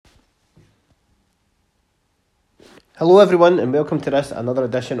Hello everyone and welcome to this, another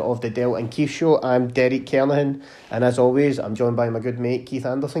edition of the Dale and Keith Show. I'm Derek Kernahan and as always I'm joined by my good mate Keith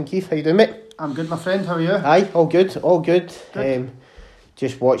Anderson. Keith, how you doing, mate? I'm good, my friend, how are you? Aye, all good.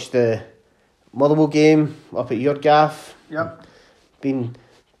 Just watched the Motherwell game up at your gaff. Yep.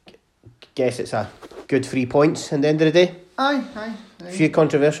 Guess it's a good 3 points in the end of the day. Aye. A few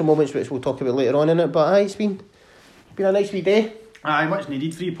controversial moments which we'll talk about later on in it, but aye, it's been a nice wee day. Aye, much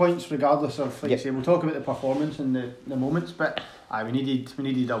needed 3 points regardless of, like you say, we'll talk about the performance and the moments, but aye, we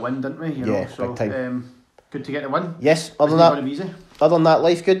needed a win, didn't we? You know, so big time. Good to get the win. Yes, Other than that,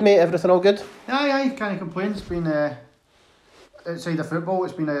 life good, mate. Everything all good. Aye, can't complain. It's been outside of football.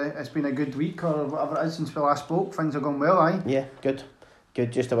 It's been a good week or whatever it is since we last spoke. Things are going well. Aye. Yeah, good.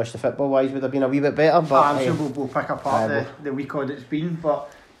 Just to wish the football wise would have been a wee bit better, but I'm sure we'll pick apart the week odd it's been. But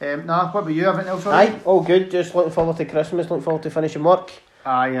what about you? Everything else? Aye, all good. Just looking forward to Christmas. Looking forward to finishing work.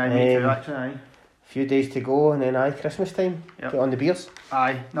 Aye, me too. Actually, aye. Few days to go and then Christmas time. Yep. Get on the beers.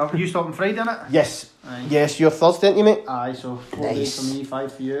 Aye. Now you stopping Friday, innit? Yes. Aye. Yes, you're Thursday, aren't you, mate? Aye, so 4 days for me,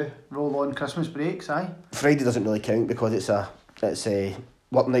 5 for you. Roll on Christmas breaks, aye. Friday doesn't really count because it's a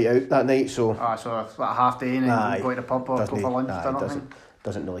work night out that night, so. So it's like a half day and then go to the pub or go for lunch.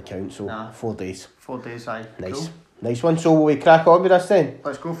 Doesn't really count, so 4 days. 4 days, aye. Nice. Cool. Nice one. So we crack on with this then.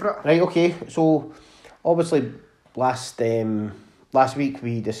 Let's go for it. Right, okay. So obviously last week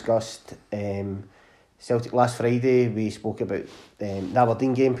we discussed Celtic. Last Friday we spoke about the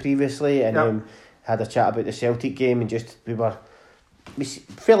Aberdeen game previously and had a chat about the Celtic game and just we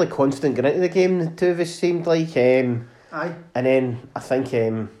fairly constant going into the game, the two of us seemed like. Aye. And then I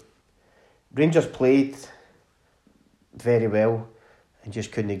think Rangers played very well and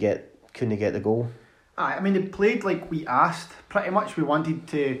just couldn't get the goal. Aye, I mean they played like we asked. Pretty much we wanted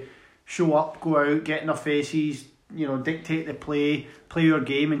to show up, go out, get in their faces, dictate the play your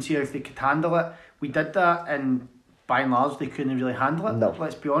game and see if they could handle it. We did that and by and large they couldn't really handle it. No.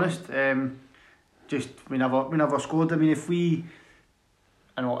 Let's be honest. Just we never scored. I mean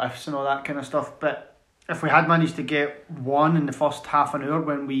I know ifs and all that kind of stuff, but if we had managed to get one in the first half an hour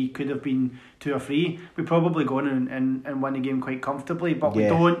when we could have been 2 or 3, we'd probably go in and win the game quite comfortably, but we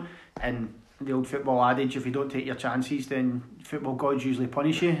don't. And the old football adage, if you don't take your chances, then football gods usually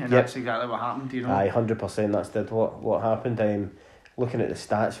punish you, and that's exactly what happened. Aye, 100%. That's what happened. Looking at the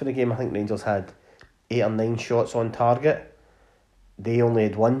stats for the game, I think Rangers had 8 or 9 shots on target. They only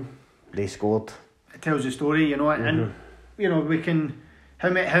had 1. They scored. It tells the story, and we can. How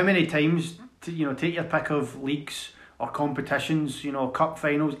many times take your pick of leagues or competitions, cup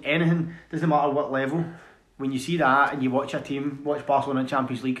finals, anything, doesn't matter what level. When you see that and you watch watch Barcelona in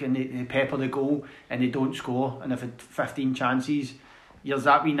Champions League and they pepper the goal and they don't score and they've had 15 chances, there's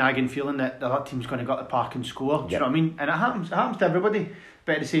that wee nagging feeling that the other team's going to go to the park and score. Do you know what I mean? And it happens to everybody.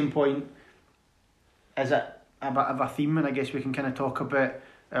 But at the same point, is it a bit of a theme? And I guess we can kind of talk about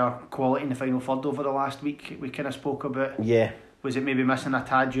our quality in the final third over the last week. We kind of spoke about. Yeah. Was it maybe missing a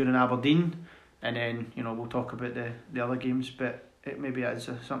tad during Aberdeen? And then we'll talk about the other games, but it maybe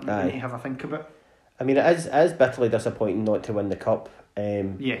is something we need to have a think about. I mean, it is bitterly disappointing not to win the cup.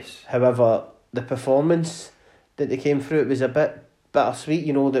 Yes. However, the performance that they came through, it was a bit bittersweet.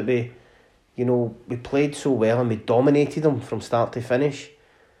 That we played so well and we dominated them from start to finish.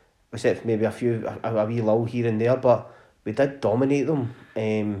 Except maybe a wee lull here and there, but we did dominate them.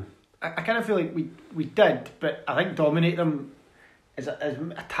 I kind of feel like we did, but I think dominate them is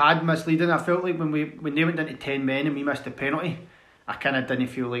a tad misleading. I felt like when they went into 10 men and we missed the penalty, I kind of didn't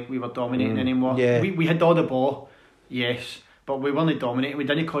feel like we were dominating anymore. Yeah. We had all the ball, yes, but we weren't dominating. We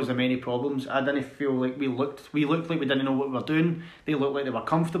didn't cause them any problems. I didn't feel like we looked like we didn't know what we were doing. They looked like they were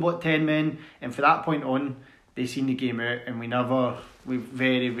comfortable at 10 men, and from that point on, they seen the game out, and we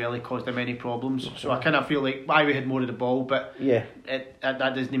very rarely caused them any problems. So I kind of feel like we had more of the ball, but that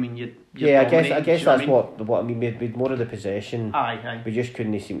doesn't mean you. I guess that's what I mean. We had more of the possession. Aye. We just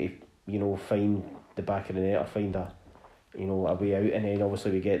couldn't seem to find the back of the net or find a way out, and then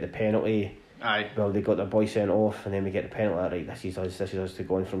obviously we get the penalty. Aye. Well, they got their boy sent off, and then we get the penalty. Right, this is us to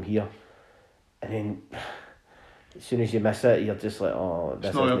go on from here, and then as soon as you miss it, you're just like,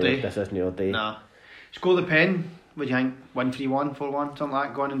 this isn't your day. Nah. Score the pen. What do you think? 1-3-1, 4-1, something like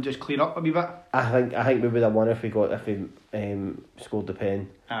that. Go on and just clear up a wee bit. I think we would have won if we scored the pen.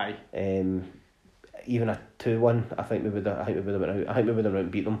 Aye. Even a 2-1, I think we would have went out. I think we would have went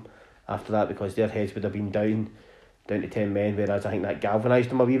and beat them after that because their heads would have been down to 10 men, whereas I think that galvanised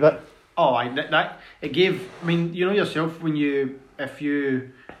them a wee bit. Oh, that it gave. I mean, yourself if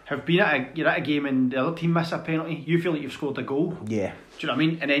you have been you're at a game and the other team miss a penalty, you feel like you've scored a goal. Yeah. Do you know what I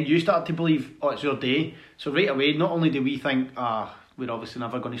mean? And then you start to believe, it's your day. So right away, not only do we think, we're obviously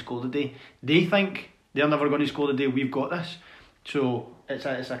never going to score today, they think they're never going to score the day we've got this. So it's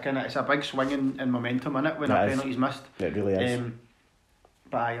a big swing in momentum in it when a penalty's missed. It really is.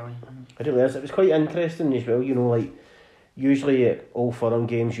 But it really is. It was quite interesting as well. You know, like usually at Old Firm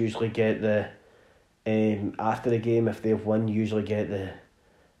games, usually get the after the game if they've won, usually get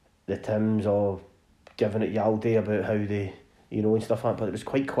the Tims or giving it Yaldi about how they, you know, and stuff like that. But it was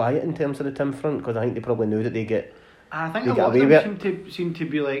quite quiet in terms of the Tim front because I think they probably knew that I think a lot of them seem to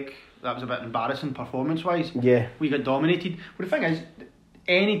be like, that was a bit embarrassing performance wise. Yeah. We got dominated. But the thing is,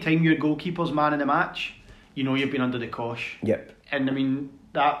 any time your goalkeeper's man in the match, you know you've been under the cosh. Yep. And I mean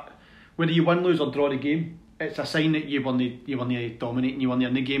that whether you win, lose or draw the game, it's a sign that you weren't dominating, you weren't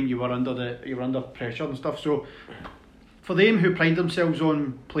in the game, you were under pressure and stuff. So for them who pride themselves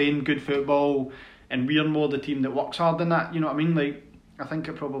on playing good football and we're more the team that works hard than that, you know what I mean? Like I think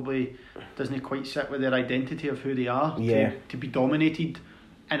it probably doesn't quite sit with their identity of who they are to be dominated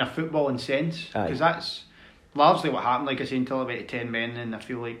in a footballing sense, because that's largely what happened, like I say, until about 10 men, and I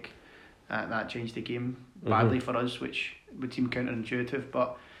feel like that changed the game badly for us, which would seem counterintuitive,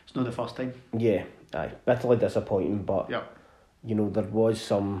 but it's not the first time. Yeah, bitterly disappointing, but yep. You know, there was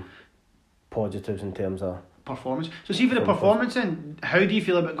some positives in terms of performance. So see for the performance then, how do you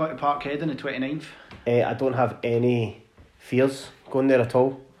feel about going to Parkhead on the 29th? I don't have any fears going there at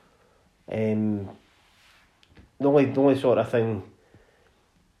all. The only sort of thing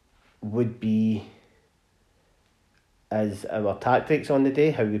would be is our tactics on the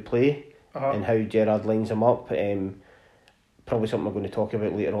day, how we play and how Gerrard lines them up. Probably something we're going to talk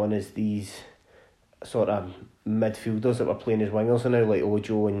about later on is these sort of midfielders that we're playing as wingers now, like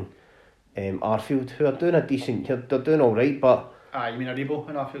Ojo and Arfield, who are doing they're doing all right, but you mean Aribo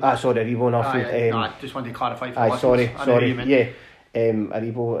and Arfield? Sorry, Aribo and Arfield. I just wanted to clarify for listeners. Sorry, yeah.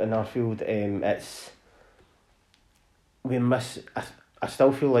 Aribo and Arfield, we miss. I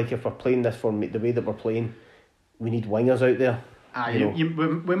still feel like if we're playing this for the way that we're playing, we need wingers out there.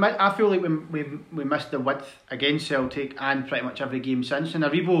 I feel like we missed the width against Celtic and pretty much every game since. And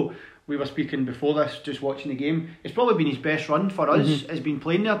Aribo, we were speaking before this, just watching the game, it's probably been his best run for us. Has been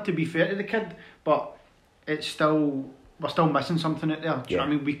playing there, to be fair to the kid, but we're still missing something out there. Do you know what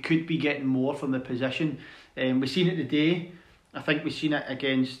I mean? We could be getting more from the position. We've seen it today. I think we've seen it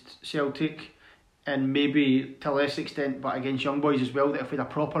against Celtic, and maybe to a less extent, but against Young Boys as well, that if we had a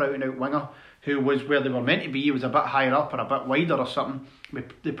proper out and out winger who was where they were meant to be, he was a bit higher up or a bit wider or something,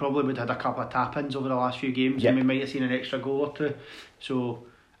 they probably would have had a couple of tap-ins over the last few games, and we might have seen an extra goal or two. So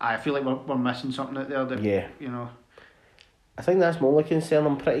I feel like we're missing something out there that, you know. I think that's my only concern.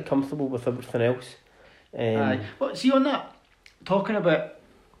 I'm pretty comfortable with everything else. Well, see on that, talking about,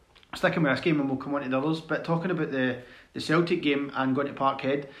 sticking with this game and we'll come on to the others, but talking about the Celtic game and going to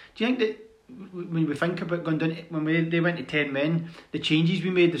Parkhead, do you think that when we think about going down, they went to 10 men, the changes we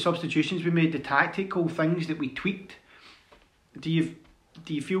made, the substitutions we made, the tactical things that we tweaked, do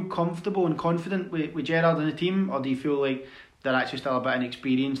you feel comfortable and confident with Gerrard and the team, or do you feel like they're actually still a bit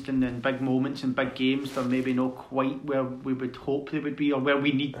inexperienced and in big moments and big games they're maybe not quite where we would hope they would be or where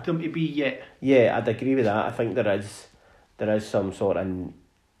we need them to be yet? Yeah, I'd agree with that. I think there is some sort of,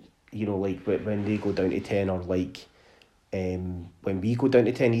 you know, like when they go down to 10, or like when we go down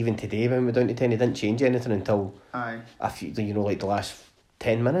to 10, even today when we're down to 10, he didn't change anything until a few, you know, like the last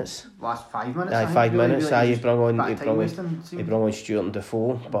 10 minutes. Last 5 minutes. 5 minutes. He brought on Stewart and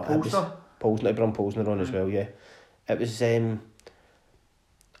Defoe, but Posner. He brought Posner on as well. Yeah, it was. I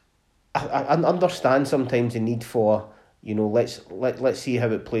understand sometimes the need for, you know, let's see how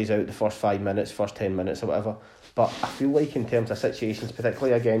it plays out the first 5 minutes, first 10 minutes or whatever. But I feel like in terms of situations,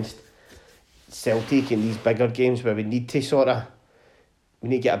 particularly against Celtic in these bigger games where we need to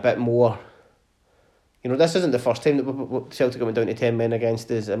get a bit more. You know, this isn't the first time that Celtic went down to 10 men against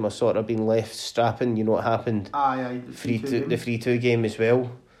us and we're sort of being left strapping. You know what happened? The 3-2 game as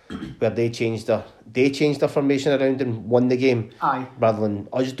well, where they changed their formation around and won the game. Rather than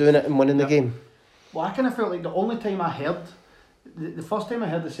us doing it and winning the game. Well, I kind of felt like the only time I heard, the first time I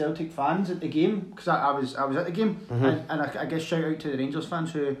heard the Celtic fans at the game, because I was at the game, and I guess shout out to the Rangers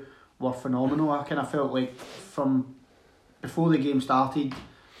fans who were phenomenal. I kind of felt like from before the game started,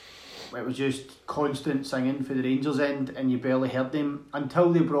 it was just constant singing for the Rangers end, and you barely heard them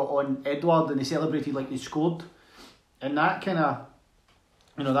until they brought on Edouard and they celebrated like they scored, and that kind of,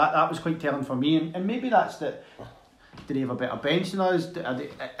 you know, that was quite telling for me. And maybe that's that. Did he have a better bench than us?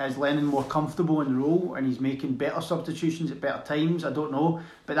 Is Lennon more comfortable in the role and he's making better substitutions at better times? I don't know.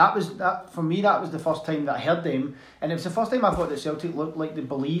 But that for me, that was the first time that I heard them. And it was the first time I thought that Celtic looked like they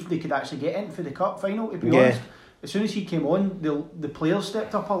believed they could actually get in for the cup final, to be honest. As soon as he came on, the players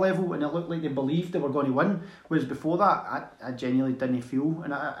stepped up a level and it looked like they believed they were going to win. Whereas before that, I genuinely didn't feel.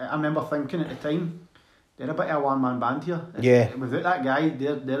 And I remember thinking at the time, they're a bit of a one-man band here. Yeah. Without that guy,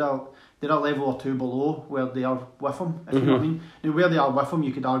 they're a level or two below where they are with him, if you know what I mean. Now, where they are with him,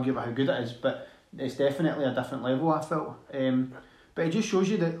 you could argue about how good it is, but it's definitely a different level, I felt. But it just shows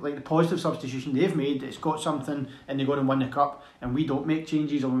you that like the positive substitution they've made, it's got something and they're going to win the cup, and we don't make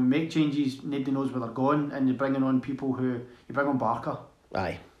changes, or when we make changes, nobody knows where they're going, and you're bringing on people who, you bring on Barker.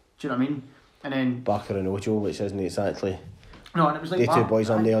 Aye. Do you know what I mean? And then Barker and Ojo, which isn't exactly... No, and it was like... The two boys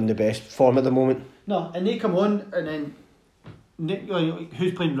on the best form at the moment. No, and they come on, and then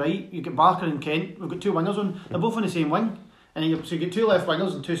who's playing right? You get Barker and Kent. We've got two wingers on. They're both on the same wing, and so you get two left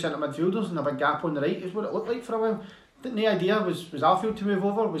wingers and two centre midfielders, and a big gap on the right is what it looked like for a while. The idea was Arfield to move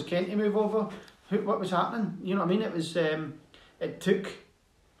over, was Kent to move over. What was happening? You know what I mean? It was. It took,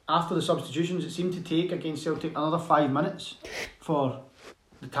 after the substitutions, it seemed to take against Celtic another 5 minutes for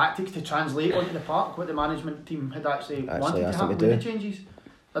the tactics to translate onto the park. What the management team had actually wanted to happen with the changes.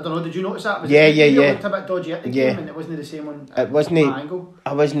 I don't know, did you notice that? It looked a bit dodgy at the game, and it wasn't the same one. It wasn't. Angle.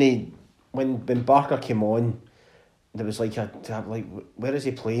 I wasn't. When Barker came on, there was like where is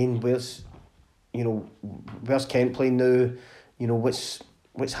he playing? Where's Kent playing now? You know what's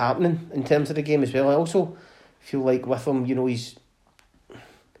happening in terms of the game as well. I also feel like with him, you know, he's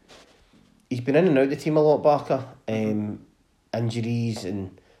been in and out the team a lot, Barker. Injuries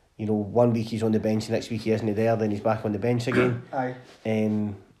and. You know, 1 week he's on the bench, next week he isn't there, then he's back on the bench again. Aye.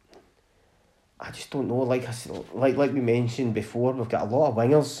 I just don't know. Like we mentioned before, we've got a lot of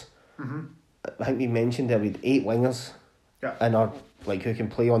wingers. Mm-hmm. I think we mentioned that we had 8 wingers. Yeah. And are like who can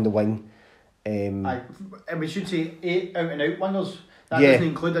play on the wing. Aye. And we should say 8 out and out wingers. That doesn't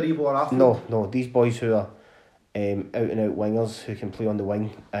include Aribo or Arfield. No. These boys who are out and out wingers who can play on the wing,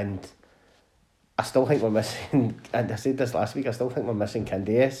 and I still think we're missing, and I said this last week, I still think we're missing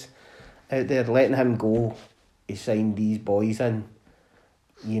Candeas out there. Letting him go, he signed these boys in,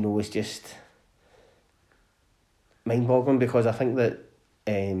 you know, it's just mind-boggling, because I think that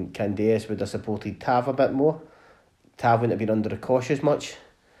Candeas would have supported Tav a bit more. Tav wouldn't have been under the cosh as much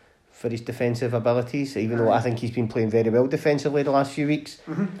for his defensive abilities, even though I think he's been playing very well defensively the last few weeks.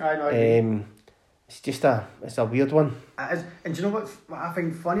 Mm-hmm. I know. It's a weird one. It is. And do you know what I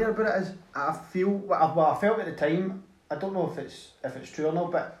find funnier about it is, I felt at the time, I don't know if it's true or not,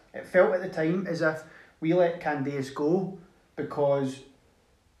 but it felt at the time as if we let Candeas go because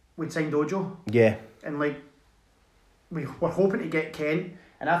we'd signed Ojo. Yeah. And like, we were hoping to get Kent,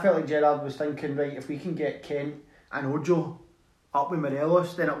 and I felt like Gerrard was thinking, right, if we can get Kent and Ojo up with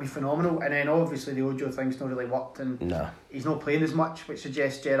Morelos, then it'll be phenomenal. And then obviously the Ojo thing's not really worked, and he's not playing as much, which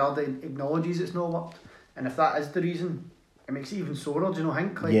suggests Gerrard acknowledges it's not worked. And if that is the reason, it makes it even sorer, do you know,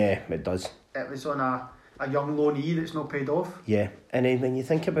 Hank? Like, yeah, it does. It was on a young loanee that's not paid off. Yeah, and then when you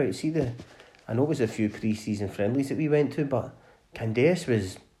think about it, I know it was a few pre-season friendlies that we went to, but Candeas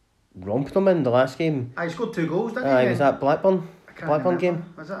was romped them in the last game. He scored 2 goals, didn't he? Was that Blackburn game?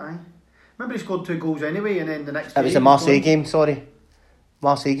 Was it, aye? Remember he scored 2 goals anyway, and then the next day... It was the Marseille game, sorry.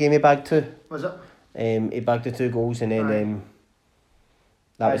 Marseille game he bagged 2. Was it? He bagged the 2 goals, and then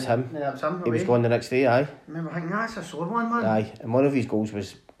that was him. That was him. He was gone the next day, aye. I remember thinking, that's a sore one, man. Aye, and one of his goals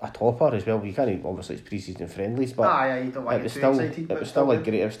was a topper as well. You can't, obviously it's pre-season friendlies, but you don't want it was still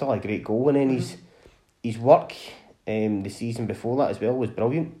a great goal, and then his work the season before that as well was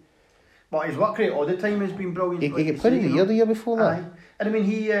brilliant. But his work rate all the time has been brilliant. He got player of the year before that. Aye. And I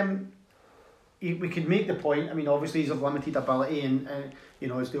mean, we could make the point, I mean, obviously he's of limited ability, and you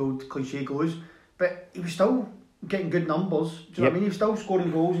know, as the old cliche goes, but he was still getting good numbers. Do you know what I mean? He was still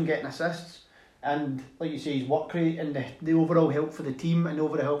scoring goals and getting assists, and like you say, his work rate and the overall help for the team, and the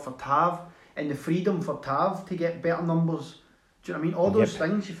overall help for Tav, and the freedom for Tav to get better numbers. Do you know what I mean? All those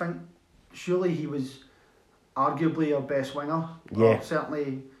things, you think, surely he was arguably our best winger. Yeah. Or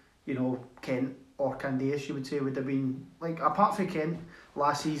certainly, you know, Kent or Candeas, you would say, would have been, like, apart from Kent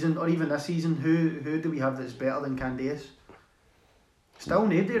last season or even this season, who do we have that's better than Candeas? Still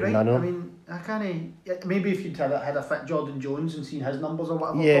nobody, right? No. I mean, I can't. Maybe if you'd had a fit Jordan Jones and seen his numbers or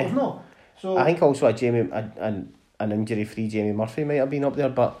whatever. Yeah. But no. So I think also an injury-free Jamie Murphy might have been up there,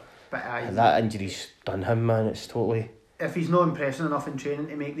 but that injury's done him, man. It's totally... If he's not impressing enough in training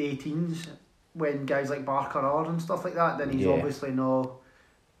to make the 18s when guys like Barker are and stuff like that, then he's obviously not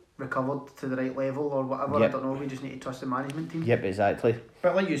recovered to the right level or whatever. I don't know. We just need to trust the management team. Yep, exactly.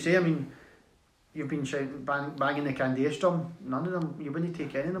 But like you say, I mean, you've been shouting, banging the Candeas drum. None of them, you wouldn't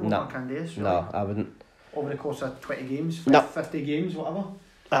take any of them over Candeas. Really. No, I wouldn't. Over the course of 20 games, 50 games, whatever.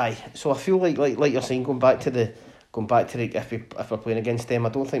 Aye, so I feel like you're saying, going back to the if we're playing against them, I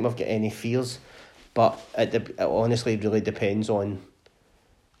don't think we've got any fears, but it honestly really depends on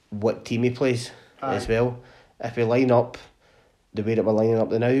what team he plays as well. If we line up the way that we're lining up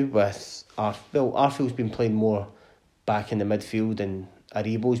the now with Arfield's been playing more back in the midfield and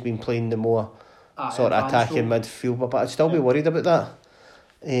Aribo's been playing the more sort of attacking midfield, but I'd still be worried about that.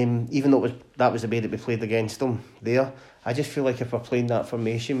 Even though that was the way that we played against them there, I just feel like if we're playing that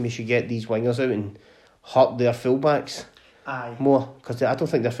formation, we should get these wingers out and hurt their fullbacks more, because I don't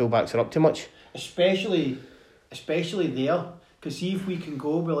think their fullbacks are up to much. Especially there, because see if we can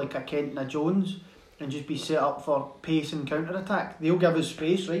go with like a Kent and a Jones and just be set up for pace and counter-attack, they'll give us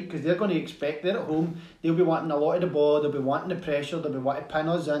space, right? Because they're going to expect, they're at home, they'll be wanting a lot of the ball, they'll be wanting the pressure, they'll be wanting to pin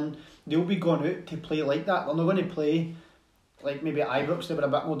us in, they'll be going out to play like that. They're not going to play like maybe Ibrox. They were a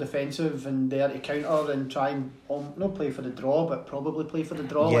bit more defensive and there to counter and try and not play for the draw, but probably play for the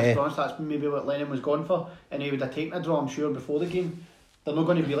draw. Yeah. Let's be honest, that's maybe what Lennon was going for, and he would have taken a draw, I'm sure, before the game. They're not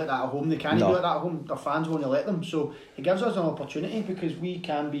going to be like that at home. They can't be like that at home. Their fans won't let them. So it gives us an opportunity because we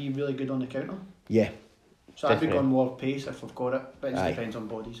can be really good on the counter. Yeah. So I'd be going more pace if we've got it, but it just depends on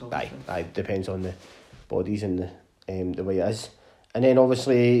bodies, obviously. Aye, depends on the bodies and the way it is. And then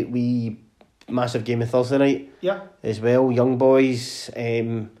obviously we massive game of Thursday night. Yeah. As well, young boys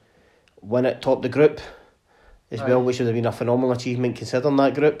win it, top the group as well, which would have been a phenomenal achievement considering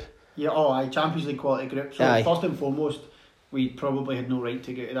that group. Yeah, Champions League quality group. So first and foremost, we probably had no right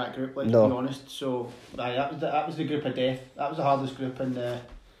to get to that group, to be honest. So that was the group of death. That was the hardest group in the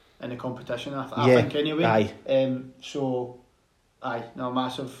competition, I think anyway. A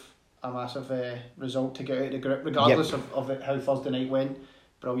massive result to get out of the group, regardless of how Thursday night went.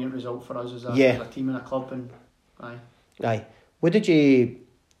 Brilliant result for us as a team and a club, and aye. What did you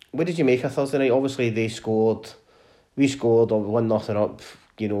make of Thursday night? Obviously we scored or 1-0 up,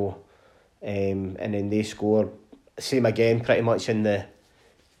 and then they scored same again pretty much in a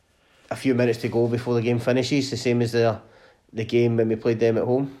few minutes to go before the game finishes, the same as the game when we played them at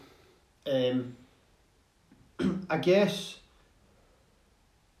home. I guess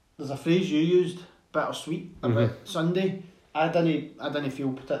there's a phrase you used, bittersweet, about Sunday. I didn't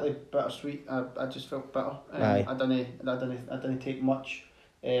feel particularly bittersweet. I just felt bitter. I didn't take much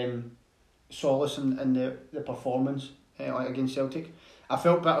solace in the performance against Celtic. I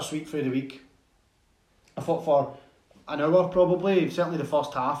felt bittersweet through the week. I thought for an hour probably, certainly the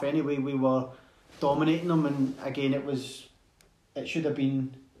first half anyway, we were dominating them, and again it should have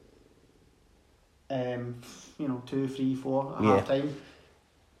been 2, 3, 4 at half time.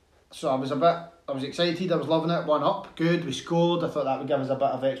 So I was excited, I was loving it. 1-up, good, we scored. I thought that would give us a bit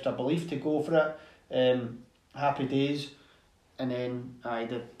of extra belief to go for it. Happy days. And then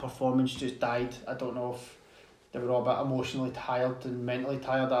the performance just died. I don't know if they were all a bit emotionally tired and mentally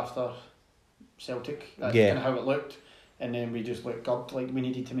tired after Celtic. That's kind of how it looked. And then we just looked good, like we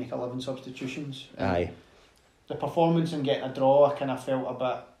needed to make 11 substitutions. The performance and getting a draw, I kind of felt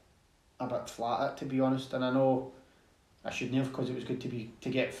a bit flat at, to be honest. And I know I shouldn't have, because it was good to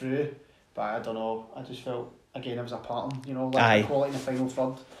get through. But I don't know, I just felt, again, it was a pattern, like quality in the final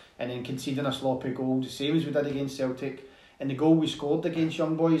third, and then conceding a sloppy goal, the same as we did against Celtic. And the goal we scored against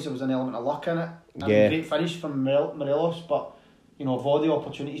Young Boys, there was an element of luck in it. And a great finish from Morelos, but of all the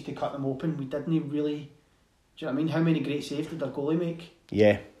opportunities to cut them open, we didn't really. Do you know what I mean? How many great saves did our goalie make?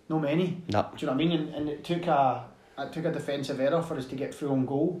 Yeah. No many. No. Do you know what I mean? And it took a defensive error for us to get through on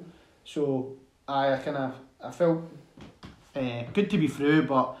goal. So I felt good to be through,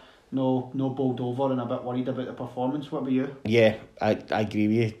 but no bowled over, and a bit worried about the performance. What about you? Yeah, I agree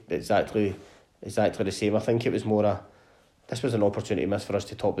with you. Exactly the same. I think it was more this was an opportunity miss for us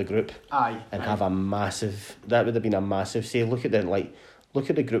to top the group. Have a massive. That would have been a massive save. Look at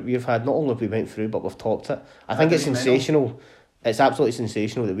the group we've had. Not only have we went through, but we've topped it. I think it's sensational. Mental. It's absolutely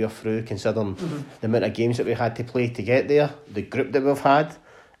sensational that we're through, considering the amount of games that we had to play to get there, the group that we've had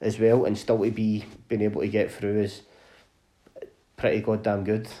as well, and still to be being able to get through is pretty goddamn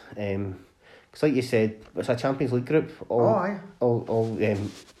good. Because like you said, it's a Champions League group all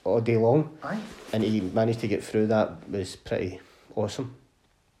day long. And he managed to get through. That was pretty awesome.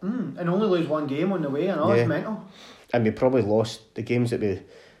 And only lose one game on the way, it's mental. And we probably lost the games that we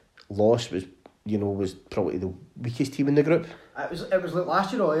lost was probably the weakest team in the group. It was like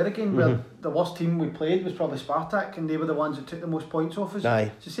last year all year again, where the worst team we played was probably Spartak, and they were the ones that took the most points off us.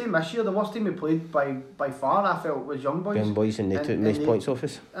 It's the same this year. The worst team we played by far, I felt, was Young Boys. Young Boys, and they took the most points off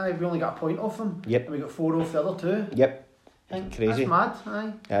us. We only got a point off them. Yep. And we got 4 off the other 2. Yep. Crazy. That's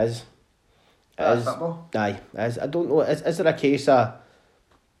mad. It is. That's football. It is. I don't know. Is there a case of,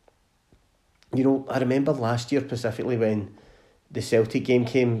 I remember last year specifically when the Celtic game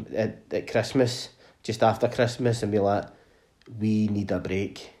came at Christmas, just after Christmas, and we need a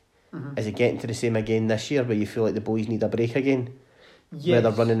break. Is it getting to the same again this year, where you feel like the boys need a break again? Yes.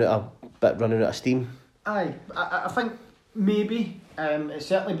 Where they're running out of steam? I think Maybe. It's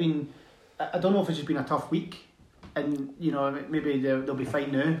certainly been. I don't know if it's just been a tough week, and maybe they'll be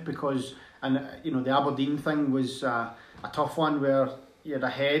fine now because the Aberdeen thing was a tough one where you're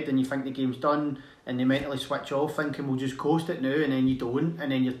ahead and you think the game's done and they mentally switch off thinking we'll just coast it now, and then you don't,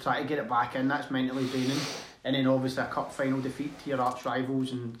 and then you try to get it back in. That's mentally draining. And then obviously a cup final defeat to your arch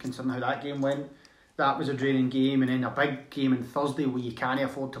rivals, and considering how that game went, that was a draining game. And then a big game on Thursday where you can't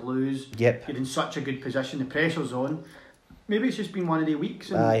afford to lose. Yep. You're in such a good position, the pressure's on. Maybe it's just been one of the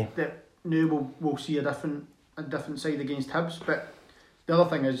weeks, and that now we'll see a different side against Hibs. But the other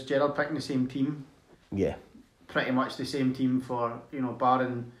thing is Gerrard picking the same team. Yeah. Pretty much the same team for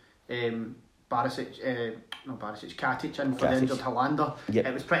barring Barisic, Katic in for the injured Hollander. Yep.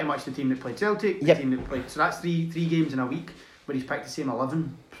 It was pretty much the team that played Celtic, yep. the team that played. So that's three games in a week where he's picked the same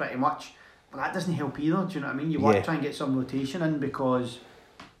 11 pretty much. But that doesn't help either. Do you know what I mean? You want to try and get some rotation in because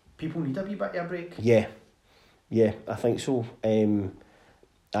people need a wee bit of a break. Yeah, I think so. And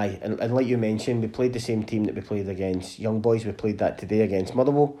like you mentioned, we played the same team that we played against Young Boys. We played that today against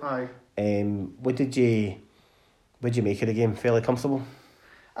Motherwell. What did you make of the game? Fairly comfortable?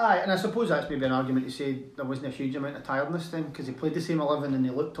 Aye, and I suppose that's maybe an argument to say there wasn't a huge amount of tiredness then, because they played the same 11 and they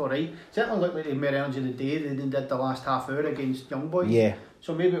looked alright. Certainly looked like they had more energy the day than they did the last half hour against Young Boys. Yeah.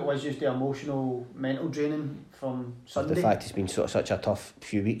 So maybe it was just the emotional, mental draining from Sunday. The fact it's been such a tough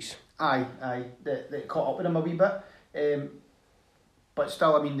few weeks. Aye, that caught up with him a wee bit. But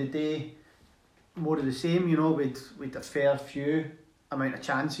still, I mean, the day, more of the same, we'd a fair few amount of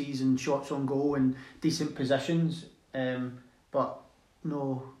chances and shots on goal and decent positions. But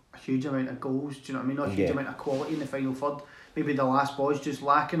no a huge amount of goals, do you know what I mean? Not a huge amount of quality in the final third. Maybe the last ball's just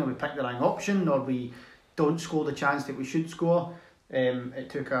lacking, or we pick the wrong option, or we don't score the chance that we should score. It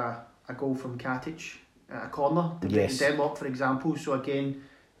took a goal from Katic, a corner, the deadlock, for example. So again,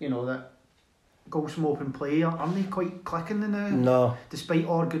 that goals from open play aren't they quite clicking now? No. Despite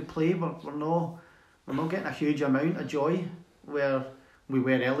all good play, we're not getting a huge amount of joy where we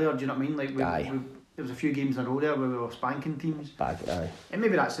were earlier. Do you know what I mean? Like there was a few games in a row there where we were spanking teams. And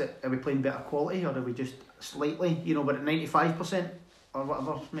maybe that's it. Are we playing better quality, or are we just slightly, we're at 95% or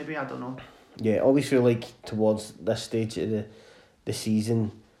whatever? Maybe, I don't know. Yeah, I always feel like towards this stage of the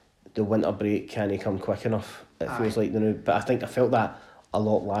season, the winter break can't come quick enough. It feels like but I think I felt that a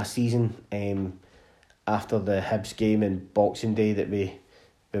lot last season. After the Hibs game and Boxing Day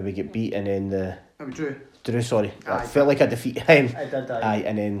where we get beat, and then we drew. Sorry. I felt like a defeat. I did.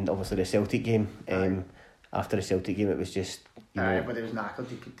 And then obviously the Celtic game. After the Celtic game, it was just but it was knackered.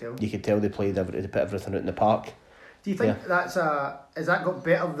 You could tell. You could tell they put everything out in the park. Do you think has that got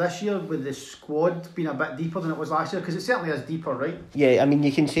better this year with the squad being a bit deeper than it was last year? Because it certainly is deeper, right? Yeah, I mean,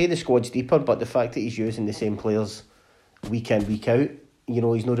 you can say the squad's deeper, but the fact that he's using the same players week in, week out,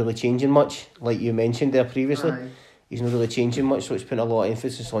 he's not really changing much. Like you mentioned there previously, he's not really changing much, so it's putting a lot of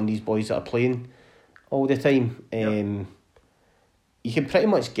emphasis on these boys that are playing all the time. You can pretty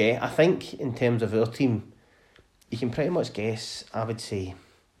much get, I think, in terms of our team, you can pretty much guess, I would say,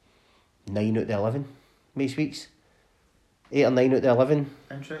 9 out of the 11 most weeks. 8 or 9 out of the 11.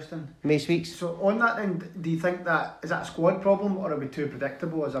 Interesting. Most weeks. So on that then, do you think is that a squad problem, or are we too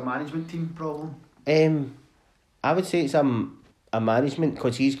predictable as a management team problem? I would say it's a management,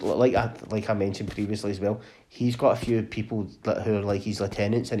 because he's like I mentioned previously as well. He's got a few people who are like his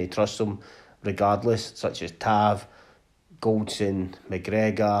lieutenants, and he trusts them regardless, such as Tav, Goldson,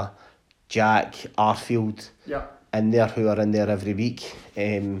 McGregor, Jack, Arfield. Yeah. In there, who are in there every week.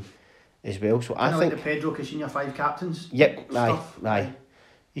 As well, so I think like the Pedro Caixinha 5 captains. Yep, aye.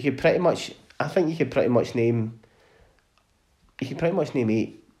 You could pretty much. I think you could pretty much name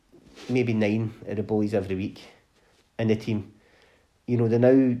 8, maybe 9 of the boys every week in the team.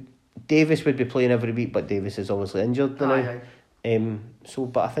 Now Davis would be playing every week, but Davis is obviously injured now.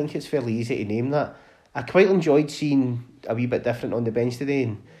 But I think it's fairly easy to name that. I quite enjoyed seeing a wee bit different on the bench today,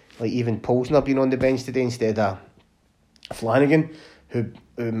 and like even Polsner being on the bench today instead of Flanagan, who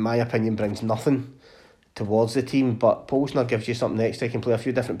in my opinion brings nothing towards the team, but Polsner gives you something extra. He can play a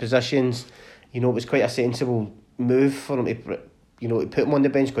few different positions. It was quite a sensible move for him to put him on the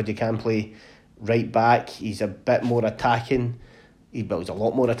bench, because he can play right back. He's a bit more attacking. He's a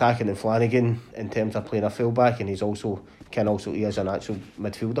lot more attacking than Flanagan in terms of playing a full back, and he is a natural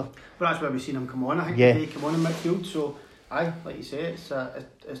midfielder. But that's why we've seen him come on. I think he came on in midfield, so like you say,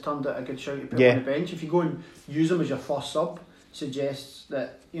 it's turned out a good shout to put him on the bench. If you go and use him as your first sub, suggests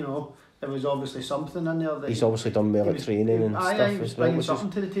that there was obviously something in there. That he's obviously done well at training and stuff. He was bringing something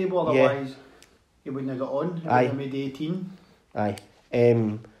to the table, otherwise he wouldn't have got on. He would have made 18.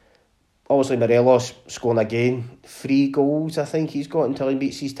 Obviously Morelos scoring again, 3 goals I think he's got until he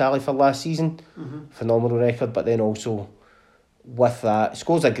meets his tally for last season. Phenomenal record, but then also with that.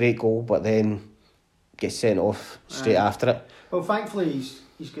 Scores a great goal, but then gets sent off straight after it. Well, thankfully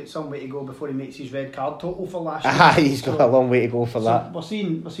he's got some way to go before he makes his red card total for last year. He's got a long way to go for that. We're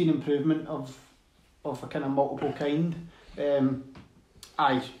seeing improvement of a kind of multiple kind.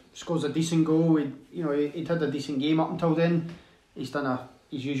 Scores a decent goal. He'd had a decent game up until then. He's done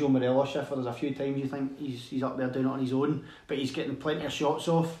his usual Morelos shift where there's a few times you think he's up there doing it on his own, but he's getting plenty of shots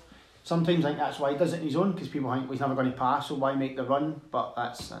off. Sometimes I think that's why he does it on his own, because people think he's never going to pass, so why make the run? But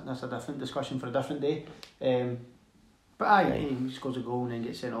that's a different discussion for a different day. But he scores a goal and then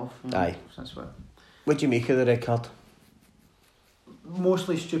gets sent off. Aye. That's what. What do you make of the red card?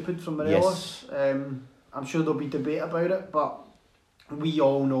 Mostly stupid from Morelos. Yes. I'm sure there'll be debate about it, but we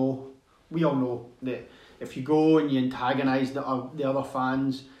all know that if you go and you antagonise the other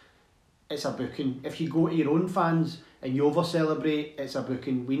fans, it's a booking. If you go to your own fans and you over-celebrate, it's a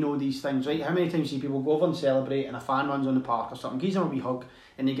booking. We know these things, right? How many times do you see people go over and celebrate and a fan runs on the park or something, gives them a wee hug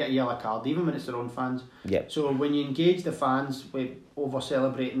and they get a yellow card, even when it's their own fans? Yep. So when you engage the fans with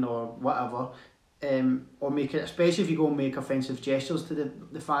over-celebrating or whatever, or make it, especially if you go and make offensive gestures to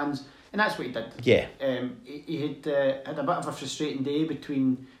the fans, and that's what he did. Yeah. He had a bit of a frustrating day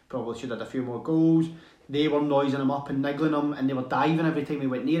between, probably should have had a few more goals. They were noising him up and niggling him, and they were diving every time he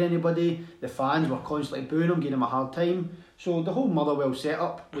went near anybody. The fans were constantly booing him, giving him a hard time. So the whole Motherwell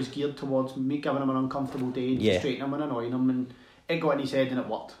setup was geared towards giving him an uncomfortable day, frustrating him and annoying him, and it got in his head and it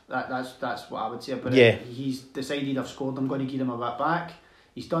worked. That's what I would say about it. He's decided, I've scored, I'm going to give him a bit back.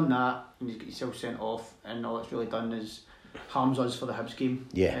 He's done that, and he's got himself sent off, and all it's really done is harms us for the Hibs game.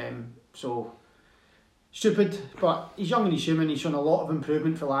 Yeah. So stupid, but he's young and he's human. He's shown a lot of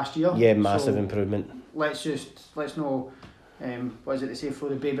improvement for last year. Yeah, massive improvement. Let's not what is it they say, throw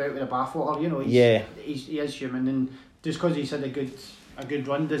the baby out with the bathwater. He is human, and just because he's had a good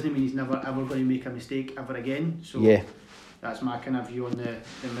run doesn't mean he's never ever going to make a mistake ever again. So that's my kind of view on the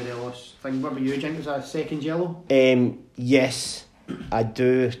Morelos thing. What about you? Do you think it was a second yellow? Yes, I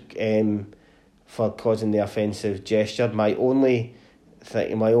do. For causing the offensive gesture, my only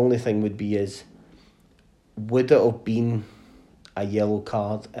thing would be is, would it have been a yellow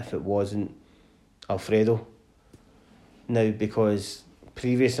card if it wasn't Alfredo? Now, because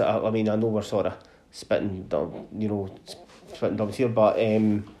previous, I know we're sort of spitting dumps here, but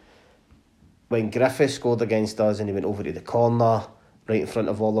when Griffiths scored against us and he went over to the corner right in front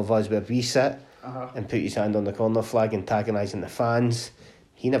of all of us where we sit and put his hand on the corner flag, antagonising the fans,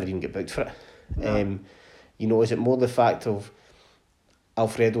 he never even get booked for it. No. Is it more the fact of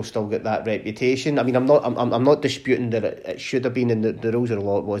Alfredo still got that reputation? I mean, I'm not disputing that it should have been in the rules of the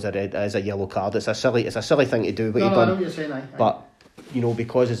law. It was as a yellow card. It's a silly thing to do. What he done. I know what you're saying. Aye. But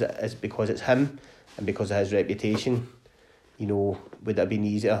because it's him and because of his reputation, would it have been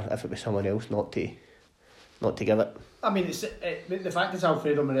easier if it was someone else not to give it? I mean, the fact it's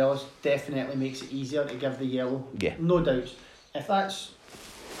Alfredo Morelos definitely makes it easier to give the yellow. Yeah. No doubts. If that's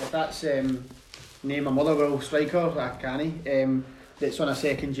name a Motherwell striker, that's on a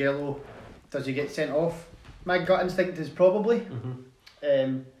second yellow, does he get sent off? My gut instinct is probably.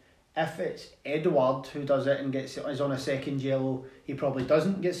 Mm-hmm. If it's Edouard who does it and is on a second yellow, he probably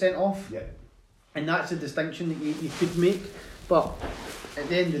doesn't get sent off. Yeah. And that's a distinction that you could make. But at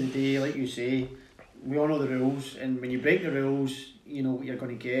the end of the day, like you say, we all know the rules, and when you break the rules, you know what you're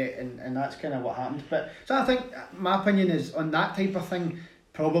going to get, and that's kind of what happened. But so I think my opinion is on that type of thing,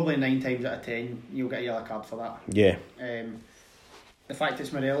 probably 9 times out of 10 you'll get a yellow card for that. Yeah. The fact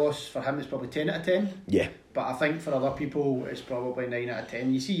it's Morelos, for him it's probably 10 out of 10. Yeah. But I think for other people it's probably 9 out of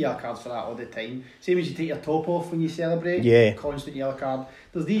 10. You see yellow cards for that all the time. Same as you take your top off when you celebrate. Yeah. Constant yellow card.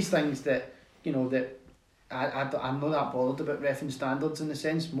 There's these things that that I'm not that bothered about reffing standards in the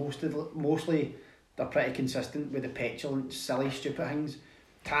sense. Mostly they're pretty consistent with the petulant, silly, stupid things.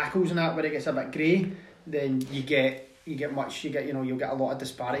 Tackles and that where it gets a bit grey, then you'll get a lot of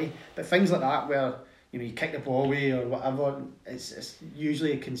disparity. But things like that where you kick the ball away or whatever, it's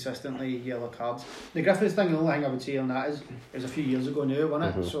usually consistently yellow cards. The Griffiths thing, the only thing I would say on that is it was a few years ago now,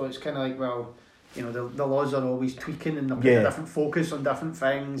 wasn't it? Mm-hmm. So it's kind of like, well, the laws are always tweaking and they're putting a different focus on different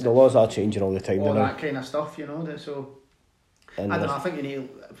things. The laws are changing all the time. All that kind of stuff, so. And I don't know, I think we need to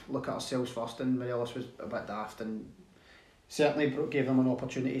look at ourselves first, and Morelos was a bit daft and certainly gave them an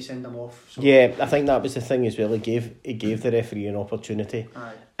opportunity to send them off. So. Yeah, I think that was the thing as well. It gave the referee an opportunity.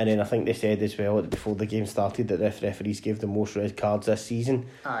 Aye. And then I think they said as well before the game started that the referees gave the most red cards this season.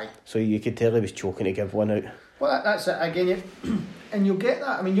 Aye. So you could tell he was choking to give one out. Well, that's it. Again, and you'll get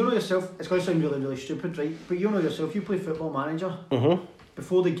that. I mean, you know yourself, it's going to sound really, really stupid, right? But you know yourself, you play Football Manager. Mm-hmm.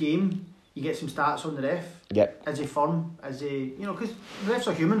 Before the game, you get some stats on the ref. Yep. Is he firm? Is he, because refs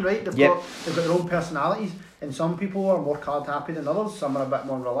are human, right? They've Yep. got their own personalities, and some people are more card happy than others. Some are a bit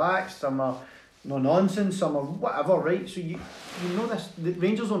more relaxed. Some are no nonsense. Some are whatever, right? So you know this. The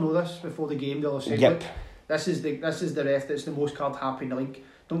Rangers will know this before the game. They'll say, Yep. look, this is the ref that's the most card happy in the league.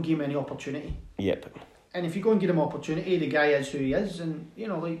 Don't give him any opportunity. Yep. And if you go and give him opportunity, the guy is who he is, and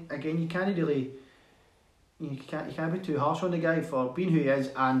again, you can't really. You can't be too harsh on the guy for being who he is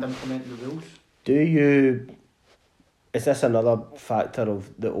and implementing the rules. Is this another factor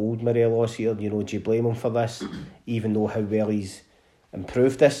of the old Morelos here? Do you blame him for this? Even though how well he's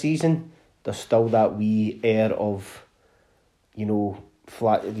improved this season, there's still that wee air of,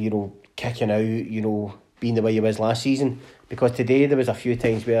 flat, kicking out, being the way he was last season. Because today there was a few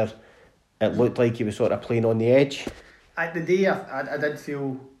times where it looked like he was sort of playing on the edge. At the day, I did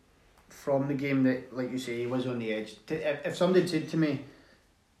feel from the game that, like you say, he was on the edge. If somebody said to me,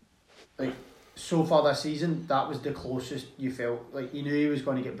 like, so far this season, that was the closest you felt. Like, you knew he was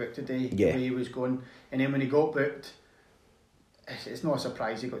going to get booked today, the way he was going. And then when he got booked, it's not a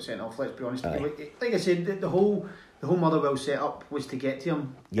surprise he got sent off, let's be honest. Like I said, the whole Motherwell setup was to get to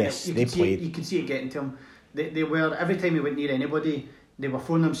him. Yes, they played. You could see it getting to him. They were, every time he went near anybody, they were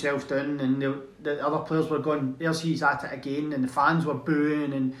throwing themselves down, and the other players were going, there's he's at it again, and the fans were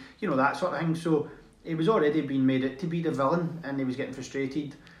booing, and that sort of thing. So he was already being made out to be the villain, and he was getting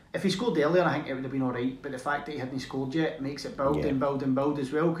frustrated. If he scored earlier, I think it would have been alright, but the fact that he hadn't scored yet makes it build and build and build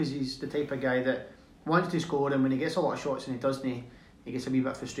as well, because he's the type of guy that wants to score, and when he gets a lot of shots and he doesn't, he gets a wee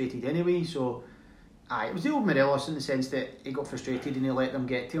bit frustrated anyway. So it was the old Morelos in the sense that he got frustrated and he let them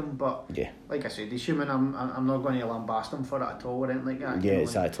get to him, but like I said, he's human. I'm not going to lambast him for it at all or anything like that. Yeah,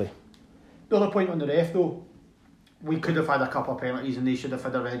 exactly. The other point on the ref though, we could have had a couple of penalties and they should have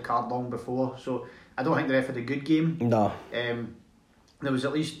had a red card long before, so I don't think the ref had a good game. No. There was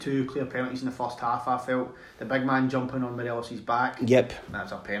at least 2 clear penalties in the first half, I felt. The big man jumping on Morelos' back. Yep.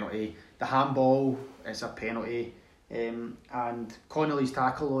 That's a penalty. The handball is a penalty. And Connolly's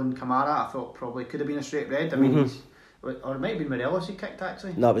tackle on Kamara, I thought probably could have been a straight red. I mean, or it might have been Morelos he kicked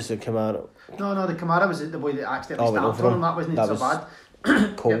actually. No, it was the Kamara. No, the Kamara was the boy that accidentally stamped on him. That wasn't so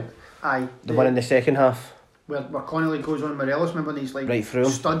bad. Cool. Yep. Aye. The one in the second half. Where Connolly goes on Morelos, remember these like right through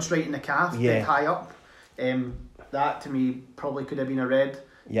studs right in the calf, dead high up. That to me probably could have been a red.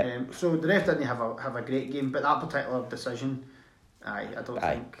 Yep. So the ref didn't have a great game, but that particular decision, I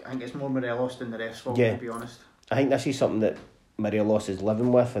think it's more Morelos than the ref's fault, to be honest. I think this is something that Morelos is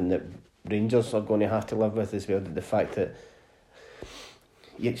living with, and that Rangers are going to have to live with as well. The fact that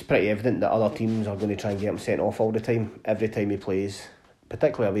it's pretty evident that other teams are going to try and get him sent off all the time. Every time he plays,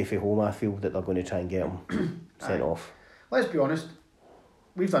 particularly away from home, I feel that they're going to try and get him sent off. Let's be honest,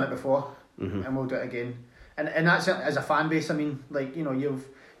 we've done it before, and we'll do it again. And that's it, as a fan base. I mean, like,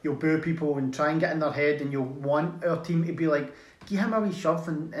 you'll boo people and try and get in their head, and you'll want our team to be like, give him a wee shove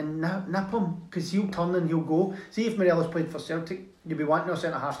and nip him, because he'll turn and he'll go. See, if Morelos played for Celtic, you'd be wanting our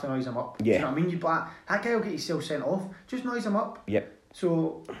centre half to noise him up. Yeah. You know what I mean? You'd be like, that guy will get himself sent off, just noise him up. Yep.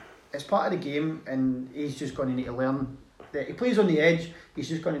 So it's part of the game, and he's just going to need to learn that he plays on the edge. He's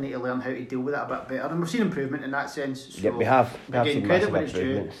just going to need to learn how to deal with it a bit better, and we've seen improvement in that sense. So we have again, seen credit where massive it's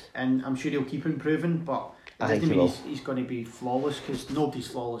due, improvements, and I'm sure he'll keep improving, but it doesn't mean he's going to be flawless, because nobody's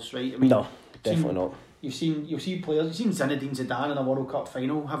flawless, right? I mean, no, definitely not. You've seen players. You've seen Zinedine Zidane in a World Cup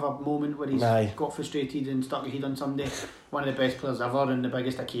final have a moment where he's got frustrated and stuck his head on somebody. One of the best players ever and the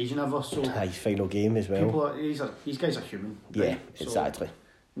biggest occasion ever. So his final game as well. These guys are human. Yeah, right? exactly.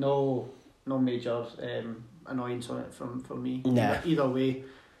 So, no major annoyance on it from me. Nah. Either way,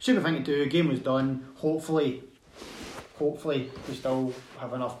 super thing to do. Game was done. Hopefully we still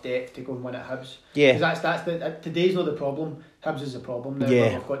have enough depth to go and win at Hibs. Yeah. Because that's today's not the problem. Hibs is the problem. Now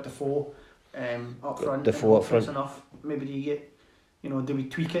we've got Defoe up front. Defoe up front. Enough. Maybe do we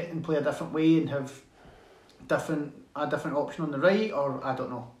tweak it and play a different way and have a different option on the right, or I don't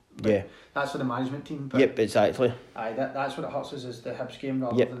know. But that's for the management team. But yep, exactly. Aye, that's what it hurts us, is the Hibs game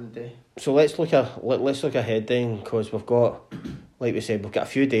rather than the day. So let's look ahead then, because we've got, like we said, we've got a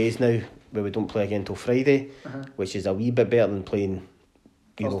few days now where we don't play again till Friday, which is a wee bit better than playing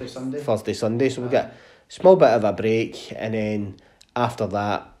Thursday, Sunday. So we've got a small bit of a break, and then after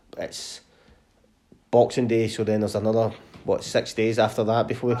that it's Boxing Day, so then there's another 6 days after that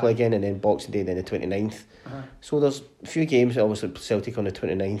before we play again, and then Boxing Day, then the 29th. So there's a few games, obviously Celtic on the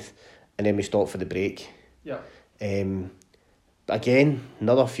 29th, and then we stop for the break. Again,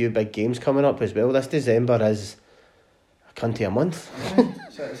 another few big games coming up as well. This December is a cunty a month.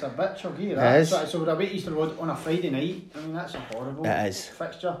 It's a bit chuggy, that. It is. So we're away Easter Road on a Friday night. I mean, that's a horrible it is.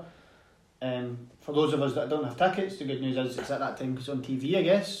 fixture. For those of us that don't have tickets, the good news is it's at that time because it's on TV, I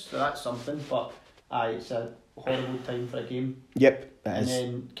guess, so that's something. But it's a horrible time for a game. Yep, it And is.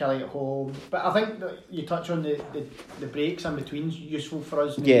 then Kelly at home. But I think that you touch on the breaks in between useful for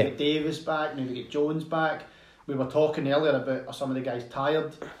us. Maybe get Davis back, maybe get Jones back. We were talking earlier about are some of the guys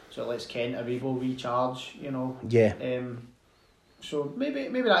tired, so it lets Kent Aribo recharge, you know. Yeah. So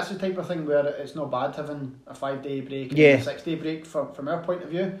maybe that's the type of thing where it's not bad having a 5-day break, Yeah. a 6-day break from our point of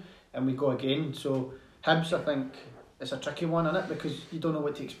view, and we go again. So Hibs, I think it's a tricky one, isn't it? Because you don't know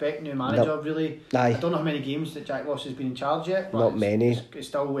what to expect. New manager, really. Aye. I don't know how many games that Jack Ross has been in charge yet. But Not many. It's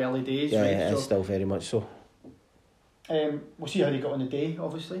still early days. Yeah, right? it is still very much so. We'll see how they got on the day,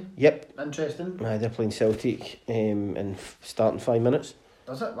 obviously. Yep. Interesting. Aye, they're playing Celtic in starting 5 minutes.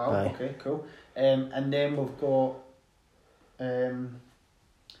 Does it? Wow, Aye. okay, cool. And then we've got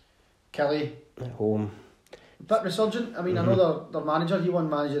Kelly. At home. Bit resurgent. I mean, I know their manager, he won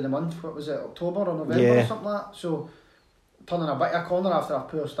Manager of the Month, what was it, October or November or something like that. So, turning a bit of a corner after a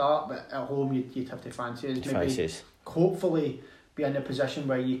poor start, but at home you'd have to fancy it. Maybe hopefully be in a position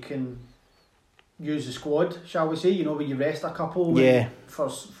where you can use the squad, shall we say, you know, where you rest a couple for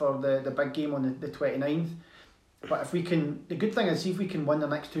the big game on the 29th. But if we can, the good thing is, see if we can win the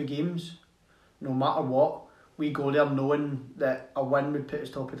next 2 games, no matter what, we go there knowing that a win would put us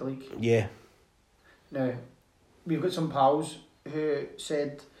top of the league. Yeah. Now, we've got some pals who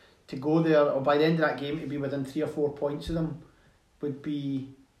said to go there, or by the end of that game, to be within 3 or 4 points of them would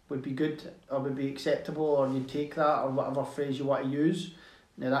be good, or would be acceptable, or you'd take that, or whatever phrase you want to use.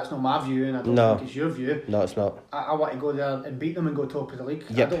 Now, that's not my view, and I don't think it's your view. No, it's not. I want to go there and beat them and go top of the league.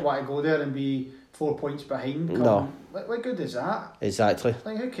 Yep. I don't want to go there and be 4 points behind. No. What good is that? Exactly.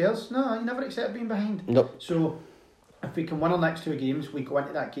 Like, who cares? No, you never accept being behind. Nope. So, if we can win our next 2 games, we go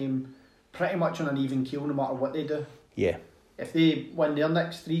into that game pretty much on an even keel no matter what they do. Yeah. If they win their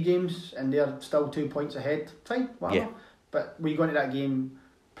next 3 games and they're still 2 points ahead, fine, whatever. Yeah. But we go into that game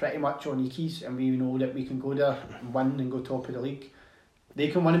pretty much on ekies, and we know that we can go there and win and go top of the league. They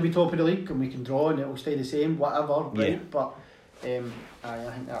can win and be top of the league, and we can draw and it'll stay the same, whatever, right? Yeah. But I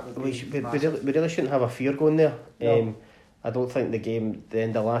think that would be We really shouldn't have a fear going there. No. I don't think the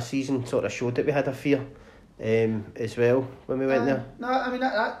end of last season sort of showed that we had a fear as well when we went there. No, I mean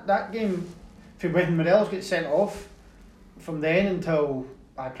that game, when Morelos gets sent off, from then until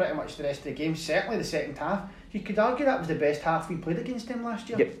pretty much the rest of the game, certainly the second half, you could argue that was the best half we played against them last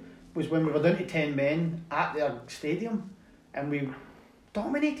year. Yep. Was when we were down to 10 men at their stadium and we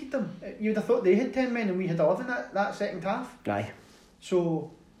dominated them. You'd have thought they had 10 men and we had 11 that second half. Aye.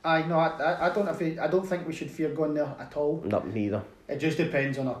 So I don't think we should fear going there at all. Not me either. It just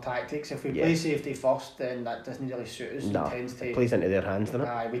depends on our tactics. If we play safety first, then that doesn't really suit us. No, it plays into their hands, doesn't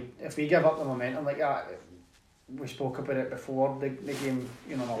it? If we give up the momentum like that, we spoke about it before the game,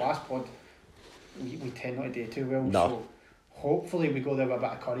 you know, in the last pod, we tend not to do too well. No. So hopefully we go there with a bit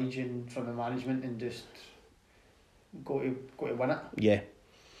of courage and from the management and just go to win it. Yeah.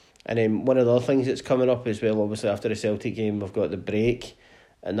 And then one of the other things that's coming up as well, obviously after the Celtic game, we've got the break,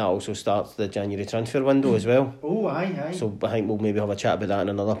 and that also starts the January transfer window as well. Oh, aye. So I think we'll maybe have a chat about that in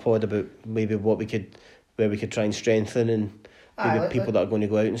another pod, about maybe where we could try and strengthen, and maybe people that are going to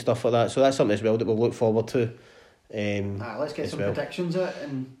go out and stuff like that. So that's something as well that we'll look forward to. Let's get some predictions out,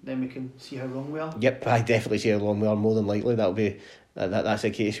 and then we can see how wrong we are. Yep, I definitely see how wrong we are. More than likely, that'll be that's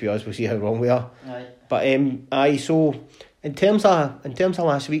the case with us. We'll see how wrong we are. Aye. But so in terms of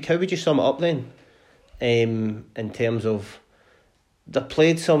last week, how would you sum it up then? In terms of they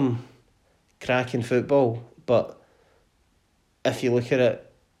played some cracking football, but if you look at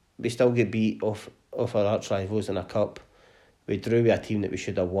it, we still get beat off our arch rivals in a cup. We drew with a team that we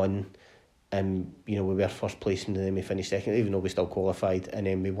should have won. And we were first place and then we finished second, even though we still qualified, and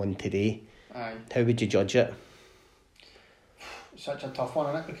then we won today. Aye. How would you judge it? Such a tough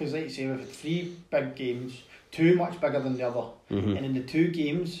one, isn't it? Because like you say, we've had 3 big games, 2 much bigger than the other, and in the 2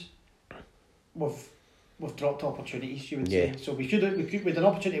 games, we've dropped opportunities. You would say. So we had an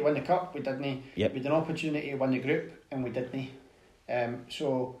opportunity to win the cup, we didn't. Yep. We had an opportunity to win the group, and we didn't.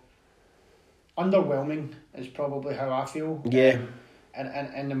 So underwhelming is probably how I feel. Yeah.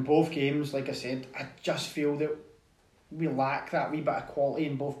 And in both games, like I said, I just feel that we lack that wee bit of quality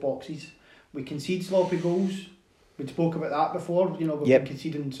in both boxes. We concede sloppy goals. We spoke about that before. We've been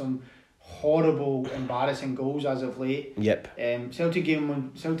conceding some horrible, embarrassing goals as of late. Yep. Celtic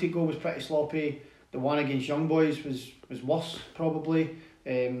goal was pretty sloppy. The one against Young Boys was worse probably.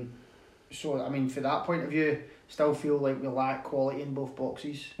 So I mean, for that point of view, still feel like we lack quality in both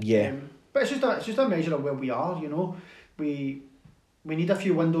boxes. Yeah. But it's just a measure of where we are. We need a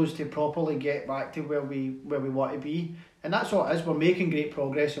few windows to properly get back to where we want to be. And that's what it is. We're making great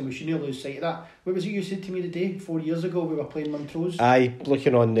progress, and we shouldn't lose sight of that. What was it you said to me today? 4 years ago, we were playing Montrose. Aye,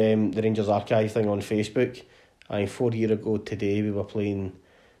 looking on the Rangers Archive thing on Facebook. 4 years ago today, we were playing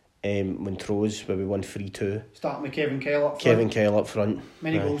Montrose, where we won 3-2. Starting with Kevin Kyle up front. Kevin Kyle up front.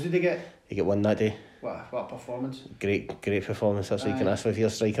 Many goals did he get? He got one that day. What a performance. Great performance. That's what you can ask for if you're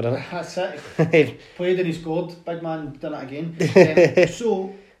a striker, isn't it? That's it. Played and he scored. Big man done it again.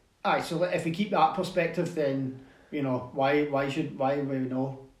 So if we keep that perspective, then, you know, why are we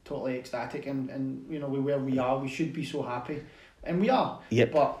not totally ecstatic and you know, where we are, we should be so happy. And we are.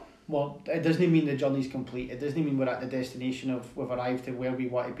 Yep. But well, it doesn't mean the journey's complete. It doesn't mean we're at the destination of we've arrived to where we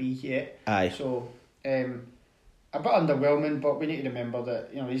want to be yet. Aye. So a bit underwhelming, but we need to remember that,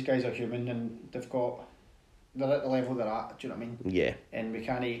 you know, these guys are human and they're at the level they're at, do you know what I mean? Yeah. And we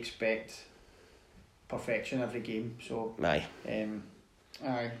can't expect perfection every game. So Aye.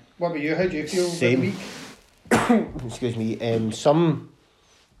 Aye. What about you? How do you feel Same. about the week? Excuse me. Some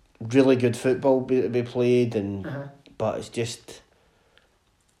really good football be played, and but it's just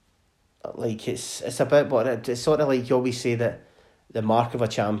like it's a bit, but it's sort of like you always say that the mark of a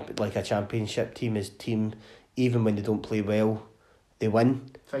championship team is even when they don't play well, they win.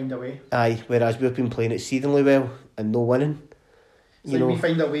 Find a way. Aye, whereas we've been playing exceedingly well and no winning. So we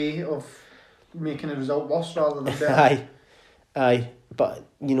find a way of making the result worse rather than better. Aye. But,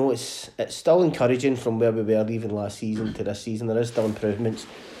 you know, it's still encouraging from where we were even last season to this season. There is still improvements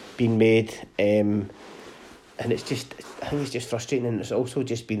being made. And it's just, I think it's just frustrating, and it's also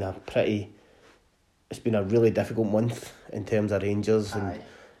just been it's been a really difficult month in terms of Rangers. And,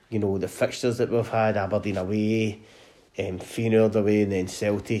 you know, the fixtures that we've had, Aberdeen away, Feyenoord away, and then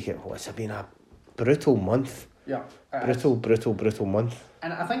Celtic. It's been a brutal month. Yeah. Brutal month.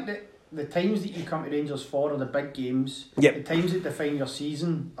 And I think that the times that you come to Rangers for are the big games. Yep. The times that define your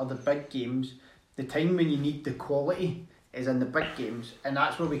season are the big games. The time when you need the quality is in the big games, and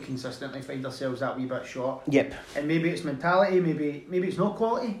that's where we consistently find ourselves that wee bit short. Yep. And maybe it's mentality, maybe it's not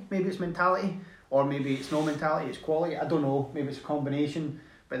quality, maybe it's mentality, or maybe it's no mentality, it's quality. I don't know. Maybe it's a combination.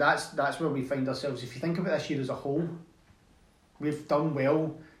 But that's where we find ourselves. If you think about this year as a whole, we've done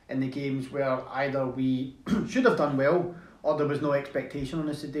well in the games where either we should have done well, or there was no expectation on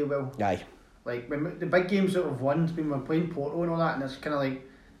us to do well. Aye. Like when the big games that we've won, when we're playing Porto and all that, and it's kind of like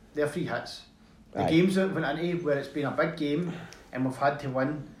they're free hits. The games that we've went into where it's been a big game and we've had to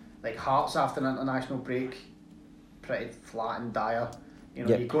win, like Hearts after an international break, pretty flat and dire. You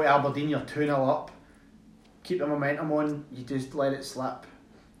know, You go to Aberdeen, you're 2-0 up, keep the momentum on, you just let it slip.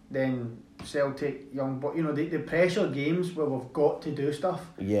 Then Celtic, but you know, the pressure games where we've got to do stuff.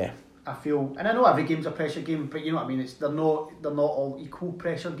 Yeah. I feel, and I know every game's a pressure game, but you know what I mean. They're not all equal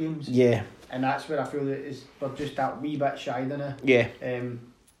pressure games. Yeah. And that's where I feel that we're just that wee bit shy than it. Yeah. And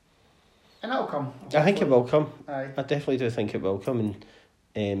that'll come. I think it will come. Aye. I definitely do think it will come,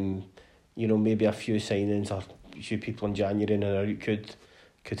 and you know, maybe a few signings or a few people in January and out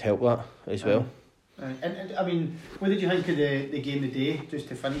could help that as well. And I mean, what did you think of the game today? Just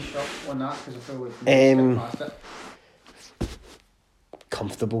to finish up on that, because I feel we've skipped past it.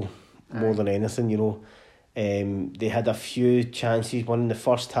 Comfortable more than anything, you know. They had a few chances, one in the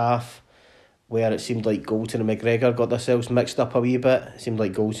first half, where it seemed like Goldson and McGregor got themselves mixed up a wee bit. It seemed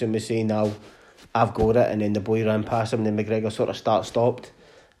like Goldson was saying, "Now, I've got it," and then the boy ran past him, and then McGregor sort of stopped.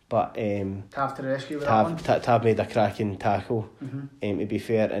 But Tav to the rescue with that one. Tav made a cracking tackle. To be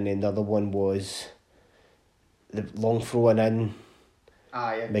fair, and then the other one was the long throwing in.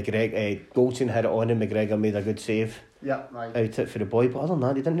 McGregor, Goldson had it on, and McGregor made a good save. Yeah, right. Out it for the boy, but other than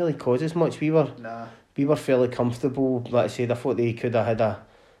that, they didn't really cause us much. We were fairly comfortable. Like I said, I thought they could have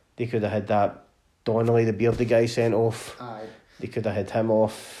had that Donnelly, the bearded guy, sent off. Aye. They could have had him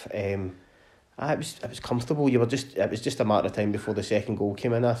off. It was comfortable. It was just a matter of time before the second goal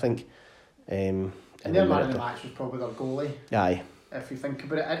came in, I think. And their man of the match was probably their goalie. Aye. If you think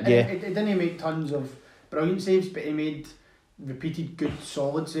about it, it didn't make tons of brilliant saves, but he made repeated good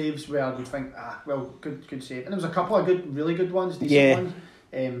solid saves where you'd think, good save. And there was a couple of really good ones, decent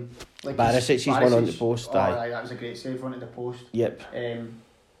ones. Like Barisic's one on the post. Aye, that was a great save, one at the post. Yep.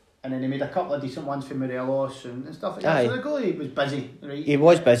 And then he made a couple of decent ones for Morelos and stuff like that. So the goalie was busy, right? He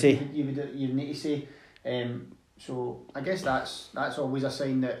was busy. You need to say. So I guess that's always a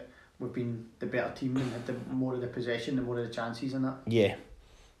sign that we've been the better team and had the more of the possession, the more of the chances and that. Yeah,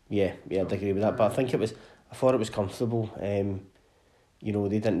 I'd agree with that. But I thought it was comfortable. You know,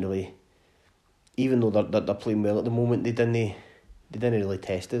 they didn't really, even though they're playing well at the moment, they didn't really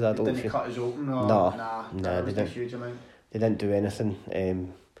test us. They didn't cut us open. Nah, they didn't. A huge amount. They didn't do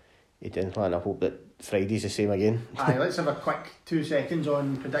anything. He didn't plan. I hope that Friday's the same again. Aye, let's have a quick 2 seconds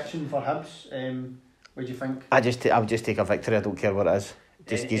on prediction for Hibs. What do you think? I would just take a victory. I don't care what it is.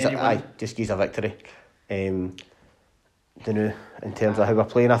 Just give a victory. Don't know, in terms of how we're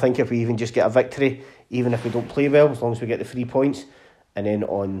playing. I think if we even just get a victory, even if we don't play well, as long as we get the 3 points, and then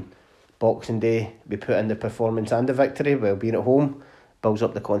on Boxing Day we put in the performance and the victory while being at home, builds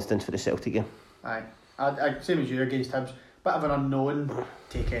up the confidence for the Celtic game. Aye, I same as you against Hibs. Bit of an unknown.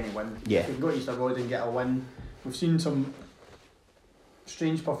 Take any win. Yeah. If we can go to Easter Road and get a win. We've seen some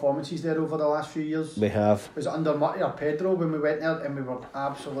strange performances there over the last few years. We have. Was it under Murray or Pedro when we went there and we were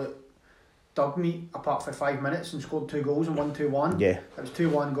absolute dog meat apart for 5 minutes and scored 2 goals and won 2-1? Yeah. It was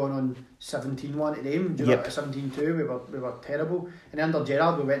 2-1 going on 17-1 at Aim. Yep. 17-2 we were terrible. And under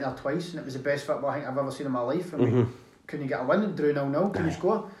Gerrard we went there twice and it was the best football I think I've ever seen in my life. And we couldn't get a win and drew 0-0, couldn't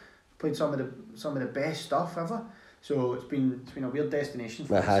score. Played some of the best stuff ever. So it's been a weird destination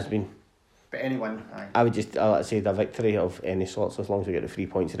for us. It has been. But anyone, aye. I would just, I'd say the victory of any sorts, as long as we get the 3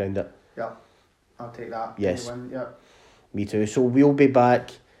 points around it. Yeah, I'll take that. Yes. Anyone, yeah. Me too. So we'll be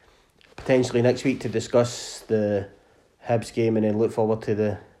back potentially next week to discuss the Hibs game and then look forward to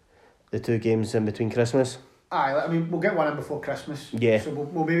the 2 games in between Christmas. Aye, I mean, we'll get one in before Christmas. Yeah. So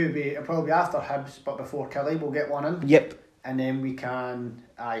we'll maybe it'll probably be after Hibs, but before Killie, we'll get one in. Yep. And then we can,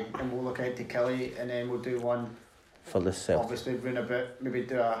 and we'll look ahead to Killie, and then we'll do one For the Celtic. obviously round a bit, maybe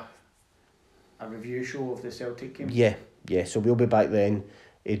do a review show of the Celtic game. Yeah. So we'll be back then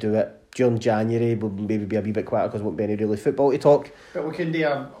to do it. During January we'll maybe be a wee bit quieter because there won't be any really football to talk. But we can do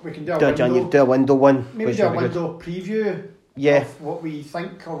a Do a window one. Maybe do a window preview. Yeah. Of what we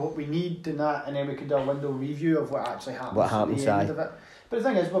think or what we need and that, and then we can do a window review of what actually happens. What happens, at the end of it. But the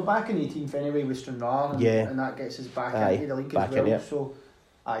thing is, we're back in 18th anyway with Stranraer, and that gets us back into the league as well. So,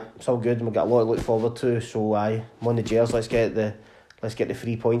 it's all good, and we've got a lot to look forward to. So, I'm on the Jers. Let's get the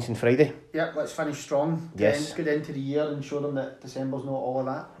 3 points on Friday. Yeah, let's finish strong. Yes. Good end to the year and show them that December's not all of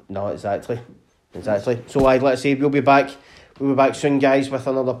that. No, exactly. So, let's say we'll be back. We'll be back soon, guys, with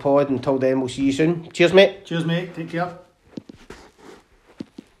another pod. Until then, we'll see you soon. Cheers, mate. Cheers, mate. Take care.